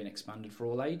apprenticeships being expanded for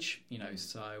all age,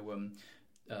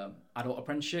 adult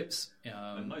apprenticeships.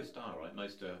 And most are, right?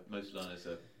 Most learners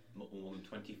are more than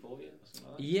 24 years, or something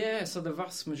like that? Yeah, so the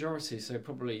vast majority, so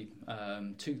probably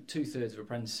two-thirds of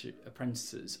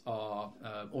apprentices are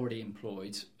already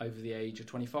employed over the age of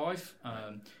 25.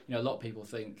 A lot of people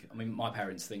think, my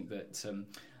parents think that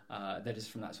they're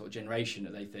just from that sort of generation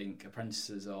that they think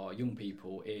apprentices are young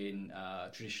people in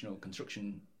traditional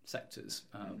construction sectors,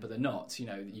 but they're not.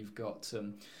 You've got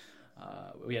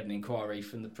we had an inquiry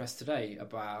from the press today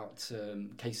about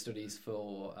case studies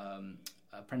for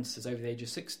apprentices over the age of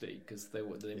 60, because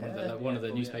one of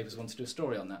the newspapers wanted to do a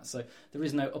story on that. So there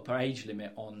is no upper age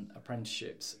limit on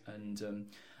apprenticeships, and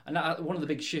one of the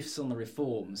big shifts on the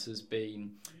reforms has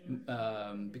been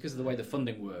because of the way the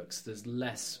funding works. There's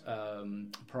less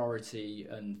priority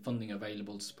and funding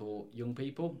available to support young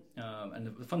people,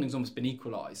 and the funding's almost been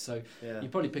equalised. So you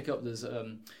probably pick up there's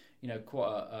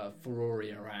quite a furore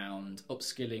around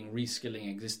upskilling, reskilling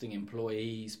existing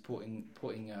employees, putting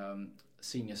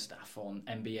senior staff on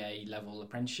MBA level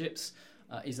apprenticeships.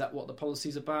 Is that what the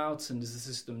policy's about, and does the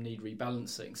system need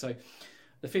rebalancing? So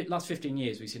the last 15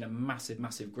 years we've seen a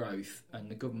massive growth, and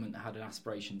the government had an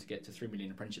aspiration to get to 3 million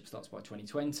apprenticeship starts by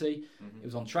 2020. It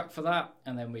was on track for that,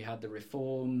 and then we had the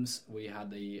reforms, we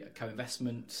had the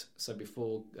co-investment, so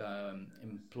before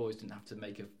employers didn't have to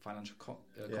make a financial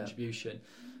contribution,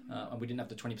 and we didn't have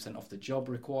the 20% off the job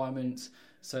requirement.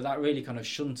 So that really kind of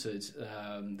shunted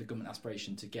the government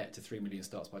aspiration to get to 3 million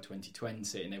starts by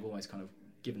 2020, and they've almost kind of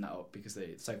given that up because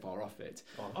they're so far off it.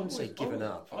 I wouldn't say given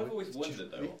up. I've always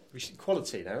wondered, though.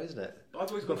 Quality now, isn't it? I've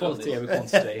always quality over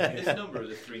quantity. This number of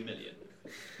the 3 million,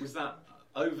 was that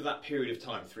over that period of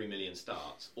time 3 million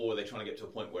starts, or are they trying to get to a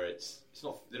point where it's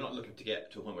not? They're not looking to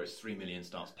get to a point where it's 3 million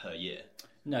starts per year.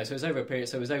 No, so it's over a period.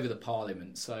 So it was over the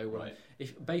Parliament. So right.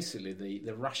 If basically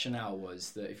the rationale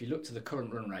was that if you look to the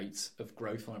current run rates of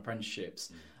growth on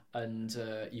apprenticeships, and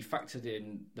you factored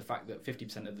in the fact that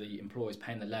 50% of the employers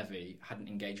paying the levy hadn't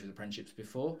engaged with apprenticeships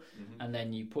before, and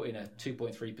then you put in a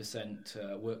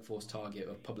 2.3% workforce target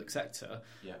of public sector,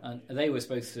 and they were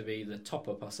supposed to be the top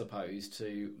up, I suppose,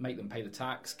 to make them pay the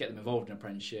tax, get them involved in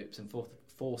apprenticeships, and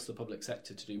force the public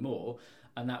sector to do more.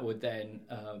 and that would then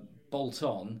bolt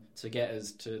on to get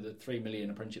us to the 3 million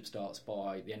apprenticeship starts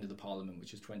by the end of the Parliament,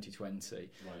 which is 2020. Right.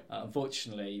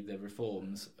 Unfortunately, the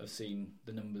reforms have seen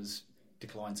the numbers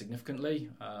decline significantly.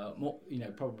 More,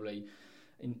 probably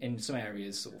in some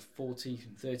areas, sort of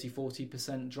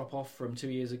 40% drop off from 2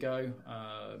 years ago.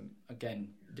 Again,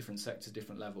 different sectors,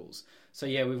 different levels. So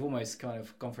yeah, we've almost kind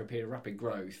of gone for a period of rapid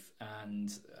growth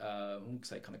and I won't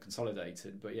say kind of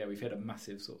consolidated, but yeah, we've hit a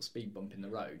massive sort of speed bump in the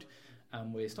road.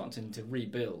 And we're starting to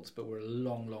rebuild, but we're a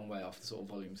long, long way off the sort of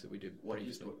volumes that we do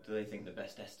previously. What do they think the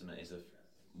best estimate is of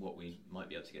what we might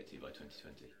be able to get to by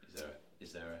 2020?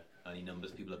 Is there any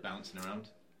numbers people are bouncing around?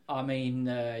 I mean,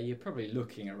 you're probably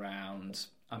looking around.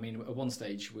 I mean, at one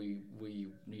stage we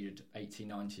needed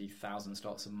 90,000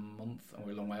 starts a month, and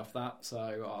we're a long way off that. So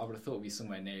I would have thought we'd be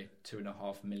somewhere near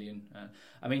 2.5 million.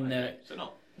 So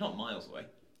not miles away.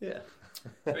 Yeah.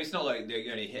 I mean, it's not like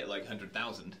they only hit like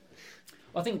 100,000.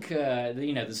 I think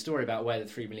the story about where the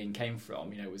 3 million came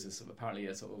from, was apparently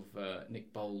a sort of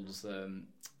Nick Bowles.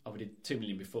 We did 2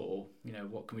 million before.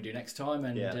 What can we do next time?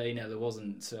 And there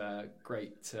wasn't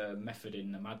great method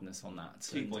in the madness on that.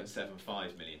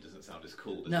 2.75 million doesn't sound as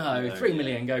cool. No, 3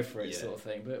 million, go for it, sort of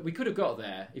thing. But we could have got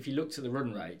there if you looked at the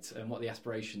run rate and what the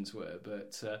aspirations were.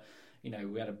 But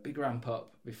we had a big ramp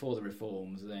up before the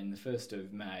reforms. Then the 1st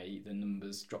of May, the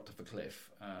numbers dropped off a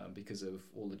cliff because of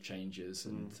all the changes.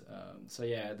 And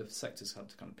the sector's had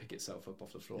to kind of pick itself up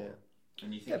off the floor. Yeah.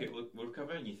 And you think it will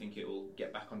recover, and you think it will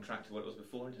get back on track to what it was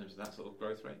before in terms of that sort of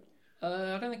growth rate?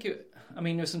 I don't think it. I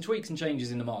mean, there's some tweaks and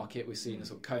changes in the market. We've seen a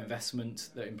sort of co-investment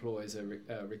that employers are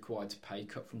required to pay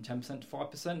cut from 10% to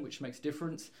 5%, which makes a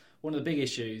difference. One of the big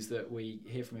issues that we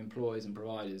hear from employers and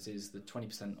providers is the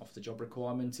 20% off the job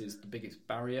requirement is the biggest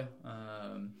barrier,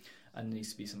 and there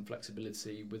needs to be some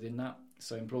flexibility within that.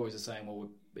 So employers are saying, well,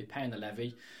 we're paying the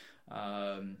levy.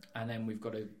 And then we've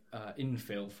got to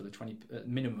infill for the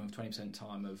minimum of 20%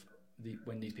 time of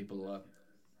when these people are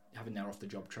having their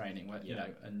off-the-job training.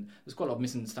 And there's quite a lot of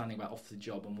misunderstanding about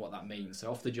off-the-job and what that means. So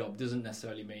off-the-job doesn't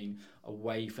necessarily mean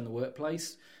away from the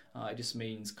workplace. It just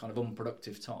means kind of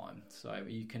unproductive time. So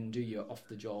you can do your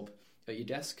off-the-job at your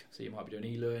desk. So you might be doing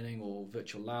e-learning or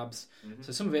virtual labs. Mm-hmm.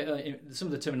 So some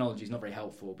of the terminology is not very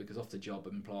helpful because off-the-job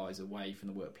implies away from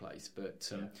the workplace. But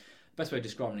best way of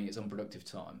describing it is unproductive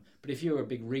time. But if you're a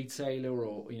big retailer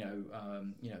or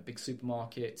big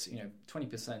supermarket,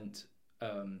 20%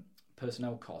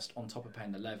 personnel cost on top of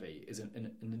paying the levy is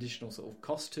an additional sort of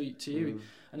cost to you.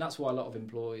 And that's why a lot of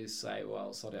employers say,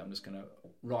 well, sorry, I'm just going to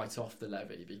write off the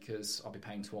levy because I'll be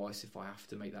paying twice if I have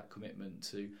to make that commitment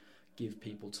to give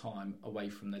people time away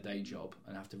from their day job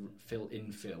and have to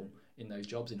infill in those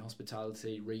jobs in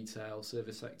hospitality, retail,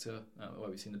 service sector, where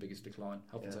we've seen the biggest decline,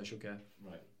 health and social care.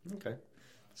 Right. Okay.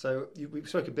 So we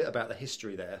spoke a bit about the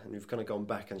history there, and we've kind of gone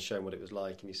back and shown what it was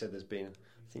like. And you said there's been,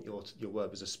 I think your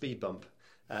word was a speed bump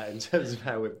in terms of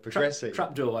how we're progressing.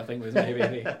 Trapdoor, I think, was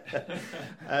maybe.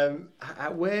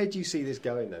 Where do you see this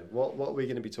going then? What are we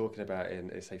going to be talking about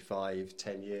in, say,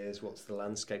 5-10 years? What's the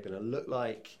landscape going to look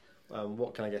like?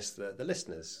 What can, I guess, the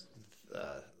listeners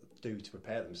do to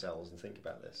prepare themselves and think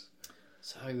about this?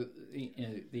 So,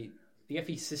 the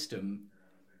FE system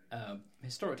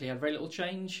historically had very little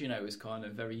change. It was kind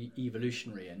of very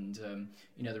evolutionary, and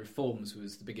the reforms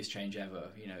was the biggest change ever.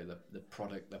 The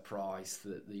product, the price,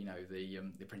 the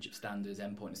apprenticeship standards,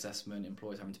 endpoint assessment,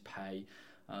 employers having to pay.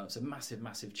 So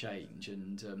massive change,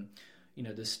 and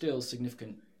there's still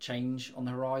significant change on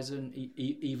the horizon.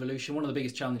 Evolution. One of the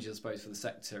biggest challenges, I suppose, for the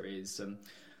sector is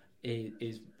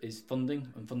funding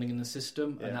and funding in the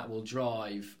system, and that will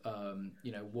drive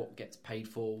what gets paid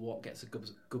for, what gets a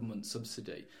government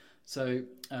subsidy. So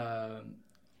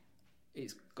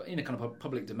it's in a kind of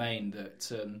public domain that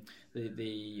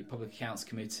the Public Accounts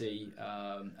Committee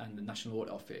and the National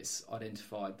Audit Office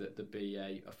identified that there'd be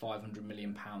a £500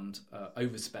 million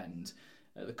overspend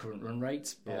at the current run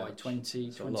rate by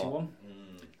 2021.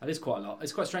 That is quite a lot.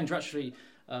 It's quite strange, actually.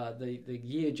 The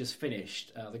year just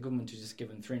finished. The government has just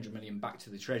given 300 million back to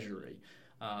the Treasury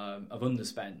of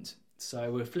underspend.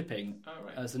 So we're flipping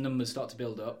as the numbers start to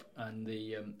build up, and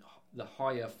the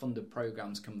higher funded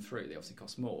programs come through. They obviously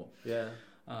cost more. Yeah.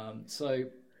 So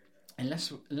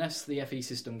unless the FE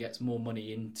system gets more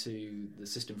money into the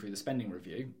system through the spending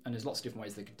review, and there's lots of different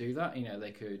ways they could do that.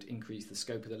 They could increase the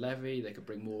scope of the levy. They could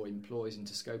bring more employees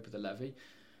into scope of the levy.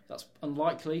 That's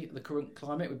unlikely the current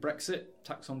climate with Brexit,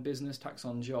 tax on business, tax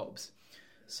on jobs.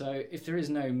 So if there is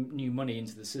no new money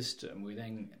into the system, we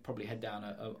then probably head down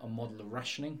a model of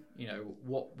rationing.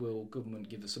 What will government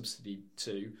give a subsidy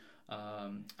to?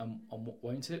 and what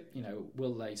won't it?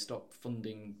 Will they stop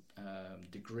funding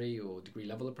degree or degree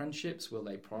level apprenticeships? Will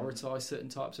they prioritise certain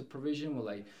types of provision? Will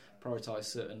they prioritise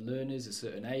certain learners, a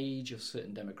certain age, or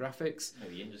certain demographics?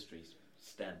 Maybe industries,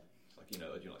 STEM. It's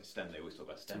like, like STEM, they always talk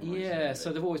about STEM. Yeah,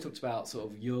 so they've always talked about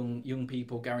sort of young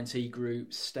people, guarantee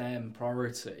groups, STEM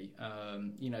priority.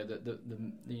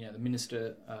 The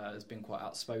minister has been quite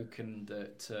outspoken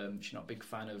that she's not a big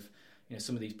fan of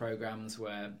some of these programmes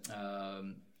where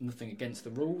nothing against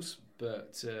the rules,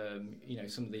 but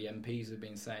some of the MPs have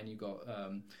been saying you've got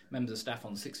members of staff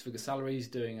on six-figure salaries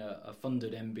doing a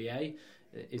funded MBA.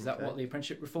 Is that what the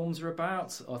apprenticeship reforms are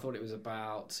about? I thought it was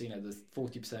about the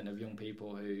 40% of young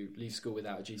people who leave school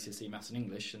without a GCSE Maths and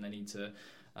English, and they need to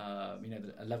a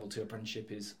level 2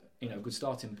 apprenticeship is a good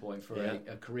starting point for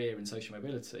a career in social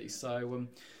mobility. So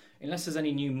unless there's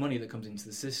any new money that comes into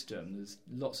the system, there's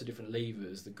lots of different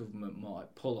levers the government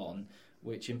might pull on,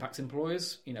 which impacts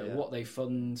employers. What they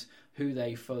fund, who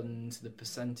they fund, the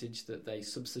percentage that they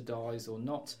subsidise or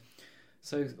not.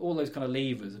 So all those kind of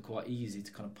levers are quite easy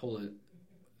to kind of pull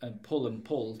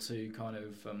to kind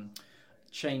of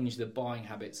change the buying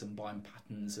habits and buying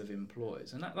patterns of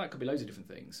employers, and that could be loads of different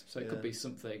things. So it could be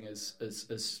something as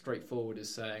straightforward as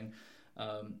saying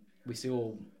we see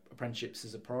all apprenticeships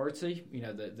as a priority.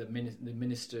 The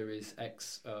minister is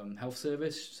ex health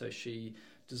service, so she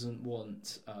doesn't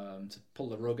want to pull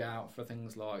the rug out for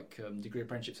things like degree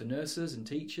apprenticeships for nurses and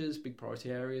teachers, big priority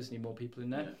areas, need more people in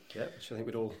there. Yeah, which I think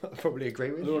we'd all probably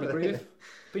agree with. We all agree with.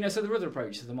 But so there are other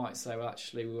approaches. They might say, well,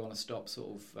 actually, we want to stop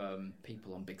sort of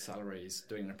people on big salaries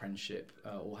doing an apprenticeship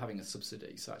or having a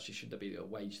subsidy. So actually, should there be a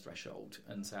wage threshold?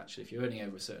 And so actually, if you're earning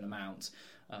over a certain amount,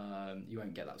 you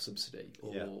won't get that subsidy.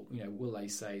 Or will they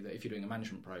say that if you're doing a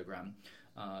management programme,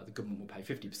 the government will pay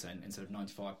 50% instead of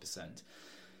 95%?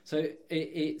 So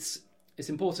it's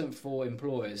important for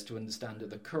employers to understand that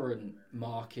the current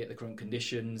market, the current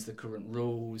conditions, the current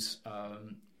rules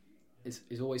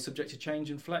is always subject to change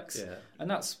and flex. Yeah. And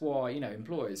that's why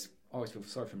employers, I always feel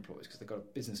sorry for employers because they've got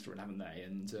a business to run, haven't they?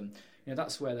 And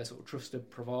that's where their sort of trusted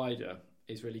provider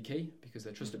is really key, because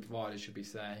their trusted provider should be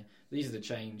saying, these are the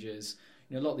changes.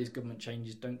 A lot of these government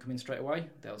changes don't come in straight away.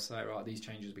 They'll say, right, these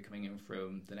changes will be coming in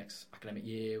from the next academic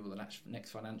year or the next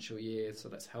financial year, so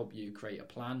let's help you create a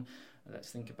plan. Let's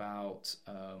think about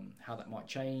how that might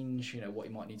change, what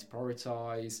you might need to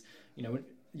prioritise.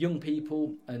 Young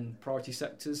people and priority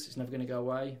sectors is never going to go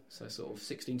away. So sort of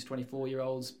 16 to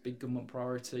 24-year-olds, big government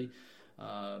priority.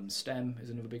 STEM is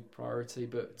another big priority,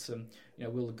 but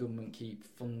will the government keep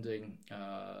funding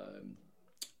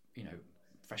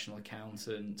professional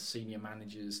accountants, senior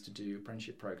managers to do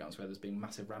apprenticeship programmes where there's been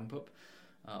massive ramp up?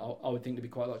 I would think there'd be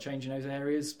quite a lot of change in those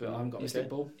areas, but I haven't got a stick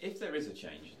ball. If there is a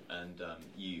change and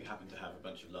you happen to have a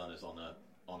bunch of learners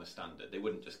on a standard, they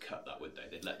wouldn't just cut that, would they?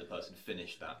 They'd let the person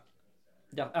finish that.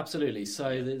 Yeah, absolutely.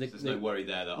 So there's no worry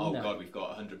there that God, we've got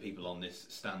 100 people on this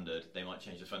standard. They might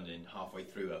change the funding halfway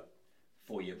through a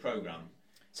 4-year programme.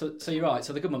 So you're right.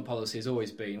 So the government policy has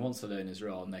always been, once the learners are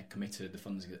on, they're committed, the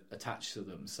funds get attached to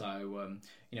them. So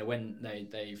when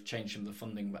they've changed some of the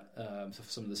funding for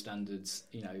some of the standards,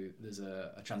 there's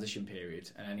a transition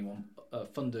period, and anyone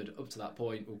funded up to that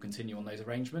point will continue on those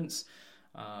arrangements.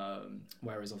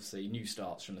 Whereas obviously new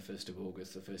starts from the 1st of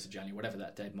August, the 1st of January, whatever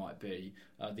that date might be,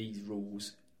 these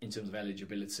rules in terms of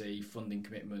eligibility, funding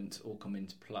commitment, all come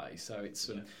into play. So it's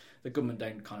the government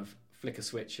don't kind of flick a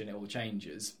switch and it all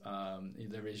changes.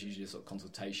 There is usually a sort of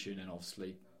consultation and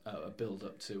obviously a build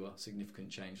up to a significant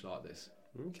change like this.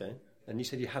 Okay. And you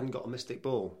said you haven't got a mystic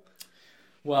ball.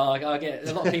 Well, I get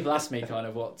a lot of people ask me kind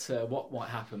of what might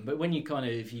happen, but when you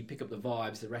pick up the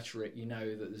vibes, the rhetoric,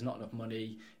 that there's not enough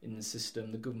money in the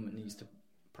system. The government needs to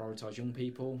prioritise young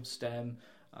people, STEM.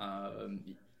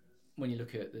 When you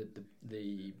look at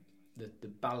the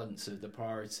balance of the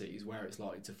priorities, where it's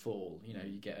likely to fall,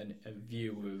 you get a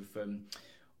view of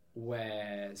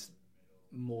where's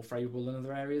more favourable than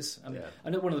other areas. I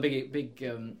know one of the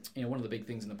big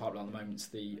things in the pipeline at the moment is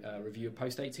the review of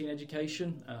post-18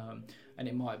 education, and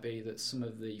it might be that some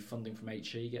of the funding from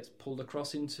HE gets pulled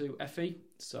across into FE.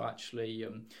 So actually,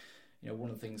 one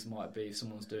of the things might be if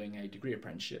someone's doing a degree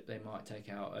apprenticeship, they might take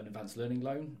out an advanced learning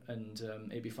loan and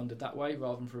it'd be funded that way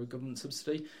rather than through a government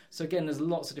subsidy. So again, there's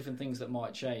lots of different things that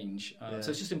might change. So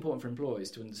it's just important for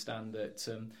employers to understand that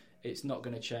it's not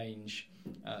going to change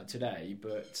today,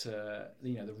 but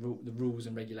the rules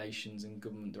and regulations and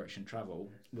government direction of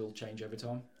travel will change over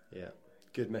time. Yeah,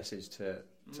 good message to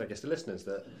I guess the listeners.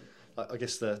 That I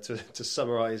guess to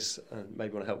summarise, and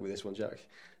maybe want to help with this one, Jack.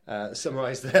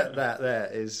 Summarise that there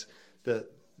is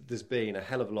that there's been a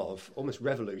hell of a lot of almost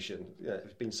revolution.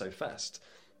 It's been so fast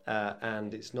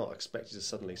and it's not expected to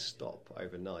suddenly stop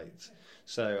overnight.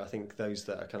 So I think those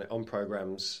that are kind of on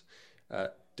programs,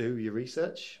 do your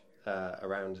research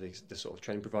around the sort of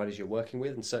training providers you're working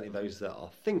with, and certainly those that are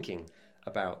thinking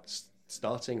about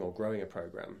starting or growing a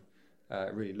program,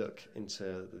 really look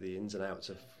into the ins and outs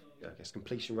of, I guess,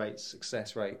 completion rates,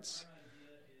 success rates.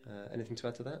 Anything to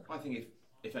add to that? I think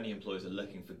if any employers are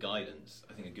looking for guidance,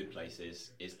 I think a good place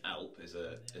is AELP is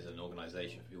an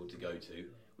organisation for people to go to,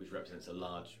 which represents a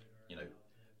large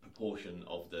proportion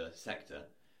of the sector.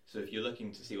 So if you're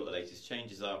looking to see what the latest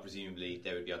changes are, presumably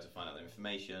they would be able to find out the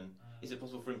information. Is it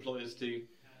possible for employers to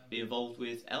be involved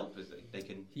with AELP as they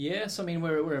can? Yes, I mean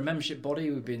we're a membership body.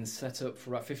 We've been set up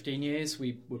for about 15 years.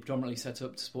 We're predominantly set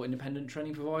up to support independent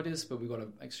training providers, but we've got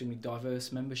an extremely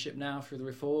diverse membership now through the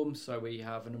reform. So we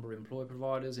have a number of employer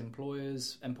providers,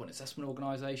 employers, endpoint assessment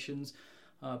organisations.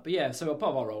 So a part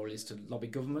of our role is to lobby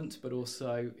government, but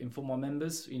also inform our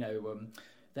members.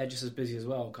 They're just as busy as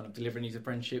well, kind of delivering these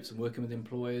apprenticeships and working with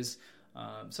employers.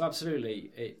 So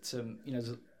absolutely,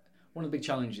 one of the big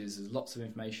challenges is lots of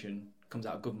information comes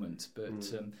out of government,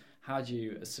 but how do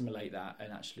you assimilate that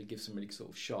and actually give some really sort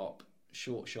of sharp,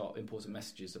 important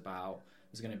messages about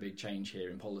there's going to be a change here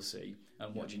in policy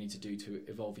and what do you need to do to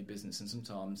evolve your business? And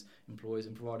sometimes employers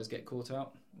and providers get caught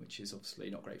out, which is obviously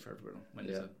not great for everyone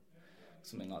when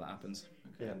something like that happens.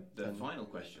 Okay. Yeah. The final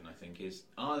question, I think, is: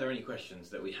 are there any questions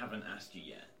that we haven't asked you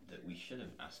yet that we should have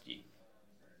asked you?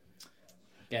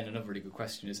 Again, another really good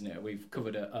question, isn't it? We've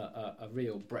covered a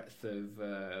real breadth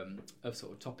of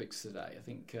sort of topics today. I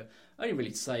think only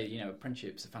really to say,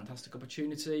 apprenticeship's a fantastic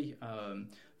opportunity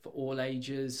for all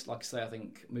ages. Like I say, I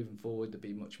think moving forward there'll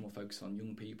be much more focus on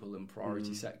young people and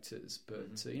priority sectors.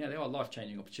 But they are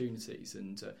life-changing opportunities,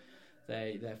 and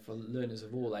they're for learners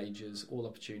of all ages, all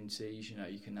opportunities.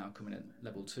 You can now come in at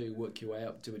level 2, work your way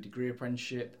up, do a degree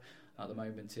apprenticeship. At the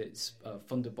moment, it's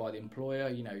funded by the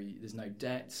employer. There's no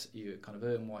debt. You kind of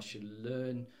earn whilst you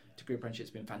learn. Degree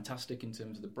apprenticeship's been fantastic in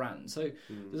terms of the brand. So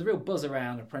there's a real buzz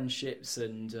around apprenticeships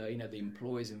and the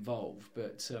employees involved.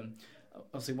 But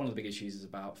obviously, one of the big issues is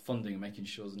about funding and making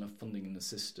sure there's enough funding in the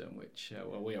system, which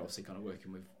we're obviously kind of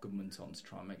working with government on to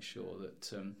try and make sure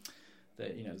that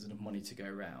there's enough money to go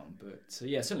around. But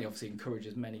certainly obviously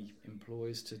encourages many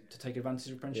employers to take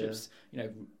advantage of apprenticeships.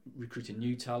 Recruiting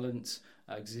new talent,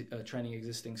 training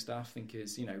existing staff. I think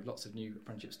is lots of new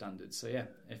apprenticeship standards. So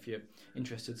if you're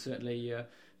interested, certainly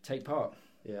take part.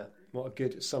 Yeah, what a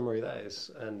good summary that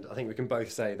is. And I think we can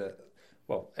both say that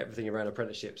everything around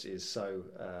apprenticeships is so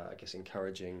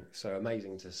encouraging, so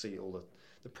amazing to see all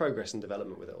the progress and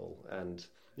development with it all. And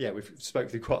we've spoken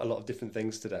through quite a lot of different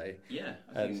things today. Yeah,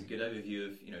 I think it's a good overview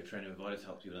of training providers,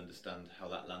 helps people understand how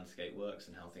that landscape works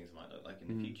and how things might look like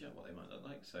in the future, what they might look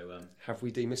like. So have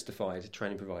we demystified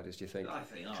training providers, do you think? I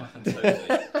think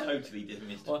totally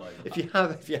demystified. Well,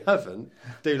 if you haven't,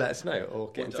 do let us know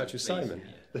or get in touch with Simon.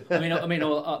 I mean,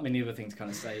 the other thing to kind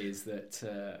of say is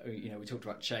that we talked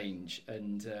about change,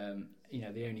 and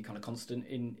the only kind of constant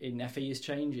in FE is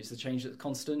change. It's the change that's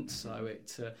constant. So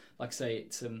like I say,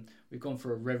 we've gone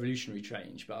for a revolutionary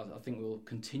change, but I think we'll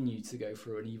continue to go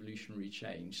through an evolutionary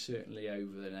change, certainly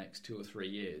over the next 2 or 3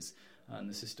 years. And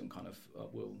the system kind of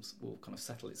will kind of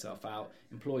settle itself out.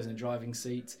 Employers in the driving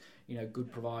seat,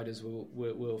 good providers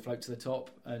will float to the top,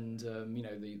 and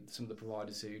some of the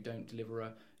providers who don't deliver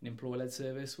an employer-led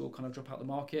service will kind of drop out the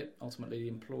market. Ultimately, the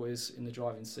employers in the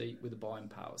driving seat with the buying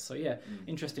power. So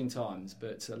interesting times,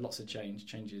 but lots of change.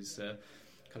 Change is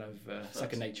kind of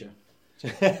second nature.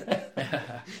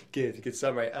 Good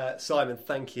summary. Simon,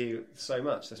 thank you so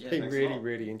much. That's been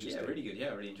really interesting. Yeah, really good. Yeah,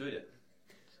 I really enjoyed it.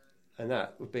 And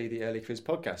that would be the Early Careers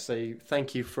Podcast. So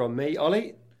thank you from me,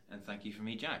 Ollie. And thank you from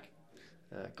me, Jack.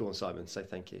 Go on, Simon, say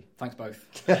thank you. Thanks both.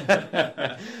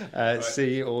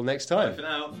 See you all next time. Bye for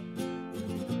now.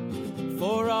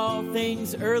 For all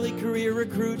things early career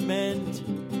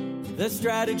recruitment, the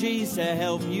strategies to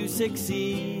help you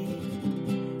succeed.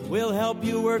 We'll help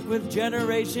you work with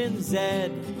Generation Z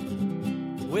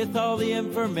with all the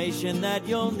information that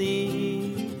you'll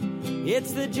need.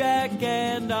 It's the Jack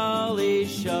and Ollie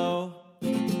Show.